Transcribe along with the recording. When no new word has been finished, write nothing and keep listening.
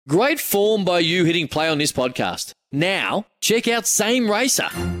Great form by you hitting play on this podcast. Now, check out Same Racer,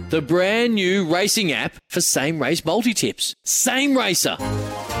 the brand new racing app for same race multi-tips. Same Racer.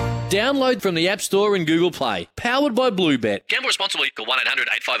 Download from the App Store and Google Play. Powered by Bluebet. Gamble responsibly. Call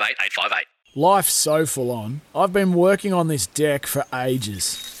 1-800-858-858. Life's so full on. I've been working on this deck for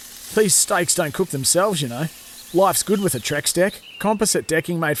ages. These steaks don't cook themselves, you know. Life's good with a Trex deck. Composite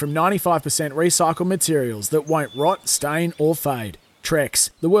decking made from 95% recycled materials that won't rot, stain or fade. Trex,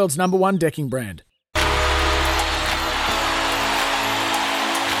 the world's #1 decking brand.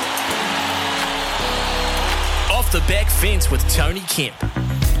 Off the Back Fence with Tony Kemp.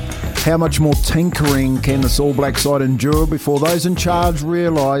 How much more tinkering can this All Black side endure before those in charge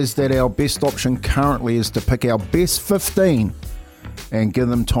realise that our best option currently is to pick our best 15 and give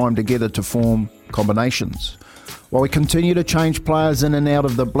them time together to form combinations? While we continue to change players in and out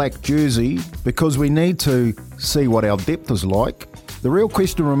of the black jersey because we need to see what our depth is like, the real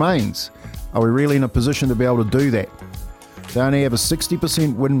question remains, are we really in a position to be able to do that? They only have a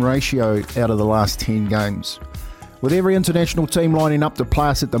 60% win ratio out of the last 10 games. With every international team lining up to play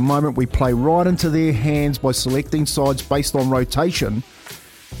us at the moment, we play right into their hands by selecting sides based on rotation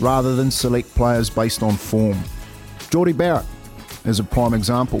rather than select players based on form. Jordie Barrett is a prime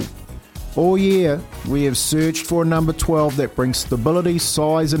example. All year, we have searched for a number 12 that brings stability,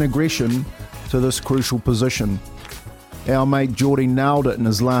 size and aggression to this crucial position. Our mate Jordie nailed it in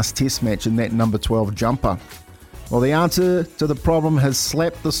his last test match in that number 12 jumper. Well, the answer to the problem has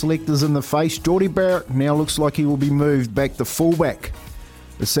slapped the selectors in the face. Jordie Barrett now looks like he will be moved back to fullback.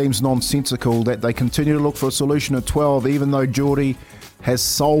 It seems nonsensical that they continue to look for a solution at 12 even though Jordie has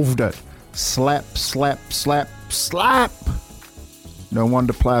solved it. Slap, slap, slap, slap! No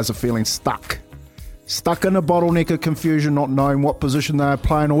wonder players are feeling stuck. Stuck in a bottleneck of confusion, not knowing what position they are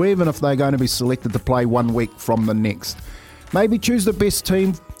playing or even if they're going to be selected to play 1 week from the next. Maybe choose the best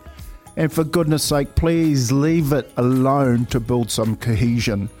team and for goodness sake, please leave it alone to build some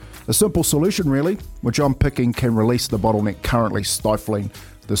cohesion. A simple solution really, which I'm picking, can release the bottleneck currently stifling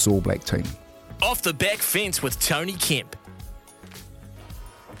this All Black team. Off the Back Fence with Tony Kemp.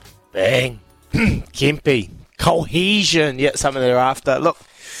 Bang. Kempy. Cohesion. Yeah, something they're after. Look,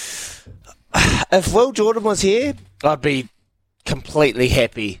 if Will Jordan was here, I'd be completely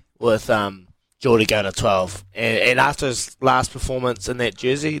happy with Jordie going to 12. And after his last performance in that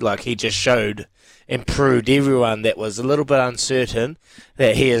jersey, like he just showed and proved everyone that was a little bit uncertain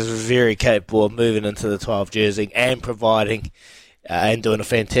that he is very capable of moving into the 12 jersey and providing and doing a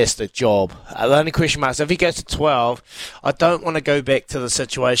fantastic job. The only question mark is if he goes to 12, I don't want to go back to the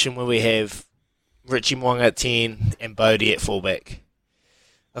situation where we have Richie Mo'unga at 10 and Bodie at fullback.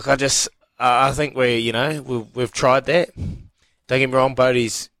 Like I think we've tried that. Don't get me wrong,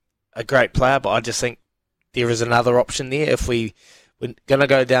 Bodie's a great player, but I just think there is another option there. If we're going to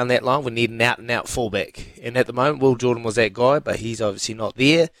go down that line, we need an out-and-out fullback. And at the moment, Will Jordan was that guy, but he's obviously not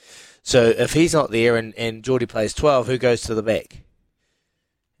there. So if he's not there and Jordie plays 12, who goes to the back?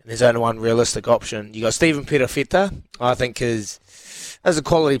 And there's only one realistic option. You got Stephen Perofeta, I think is a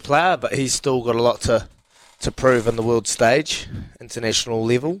quality player, but he's still got a lot to prove on the world stage, international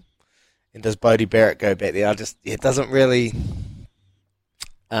level. And does Bodie Barrett go back there? It doesn't really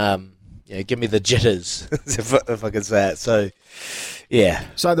give me the jitters, if I can say it. So, yeah.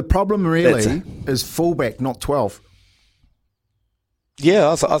 So the problem really is fullback, not 12.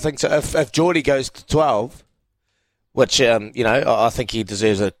 Yeah, I think so. If Jordie goes to 12, which, I think he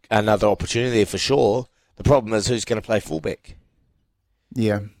deserves another opportunity there for sure. The problem is who's going to play fullback.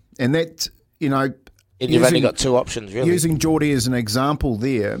 Yeah, and that, And you've only got two options, really. Using Jordie as an example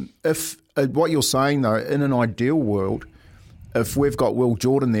there, if what you're saying, though, in an ideal world, if we've got Will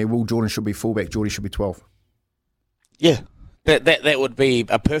Jordan there, Will Jordan should be fullback, Jordie should be 12. Yeah, that would be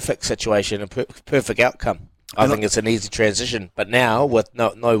a perfect situation, a perfect outcome. I think it's an easy transition. But now, with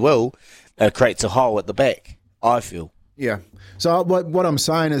no Will, it creates a hole at the back, I feel. Yeah. So what I'm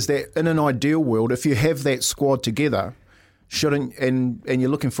saying is that in an ideal world, if you have that squad together, shouldn't and you're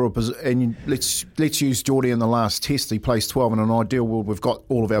looking for a position, and let's use Jordie in the last test. He plays 12. In an ideal world, we've got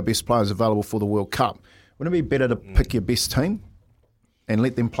all of our best players available for the World Cup. Wouldn't it be better to pick your best team and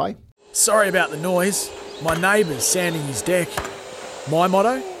let them play? Sorry about the noise. My neighbour's sanding his deck. My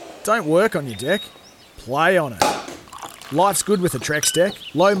motto, don't work on your deck, play on it. Life's good with a Trex deck.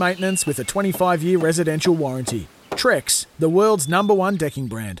 Low maintenance with a 25-year residential warranty. Trex, the world's #1 decking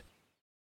brand.